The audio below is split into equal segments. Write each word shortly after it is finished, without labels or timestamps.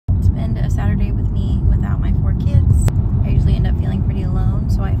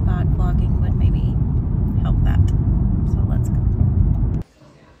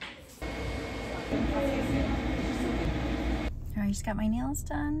just got my nails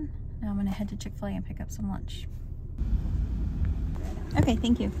done. Now I'm gonna head to Chick-fil-A and pick up some lunch. Okay,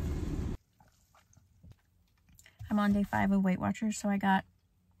 thank you. I'm on day 5 of Weight Watchers, so I got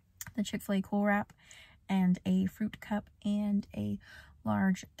the Chick-fil-A Cool Wrap and a fruit cup and a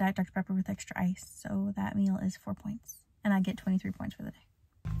large Diet Dr. Pepper with extra ice. So that meal is 4 points, and I get 23 points for the day.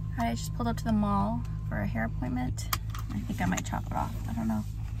 All right, I just pulled up to the mall for a hair appointment. I think I might chop it off. I don't know.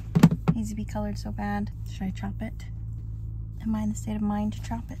 It needs to be colored so bad. Should I chop it? Am I in the state of mind to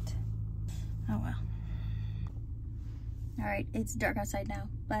chop it? Oh well. All right, it's dark outside now,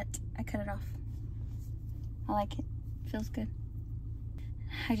 but I cut it off. I like it. Feels good.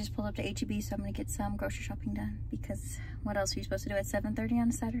 I just pulled up to H-E-B, so I'm gonna get some grocery shopping done, because what else are you supposed to do at 7:30 on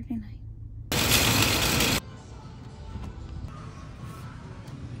a Saturday night?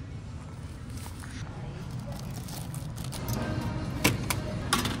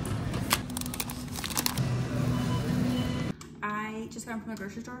 I just got from the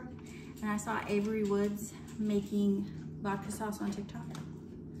grocery store and I saw Avery Woods making vodka sauce on TikTok.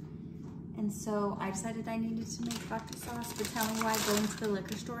 And so I decided I needed to make vodka sauce, but tell me why going to the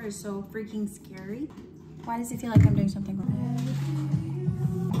liquor store is so freaking scary. Why does it feel like I'm doing something wrong?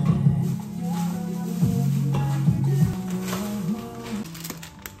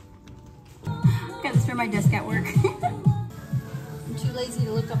 Okay, let's turn my desk at work. I'm too lazy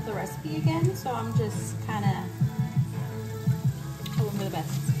to look up the recipe again, so I'm just kind of hoping for the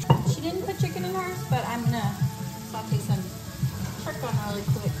best. She didn't put chicken in hers, but I'm gonna saute some turkey on really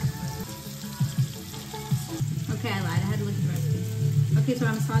quick. Okay, I lied. I had to look at the recipe. Okay, so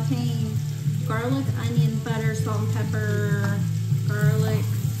I'm sauteing garlic, onion, butter, salt and pepper, garlic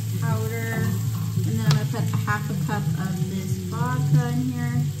powder, and then I'm gonna put a half a cup of this vodka in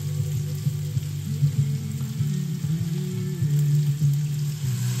here.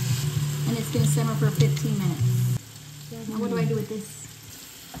 And it's gonna simmer for 15 minutes. Now what do I do with this?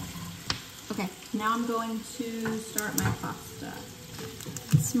 Okay, now I'm going to start my pasta.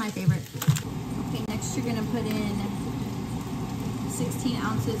 This is my favorite. Okay, next you're gonna put in 16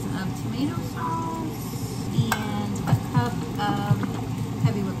 ounces of tomato sauce and a cup of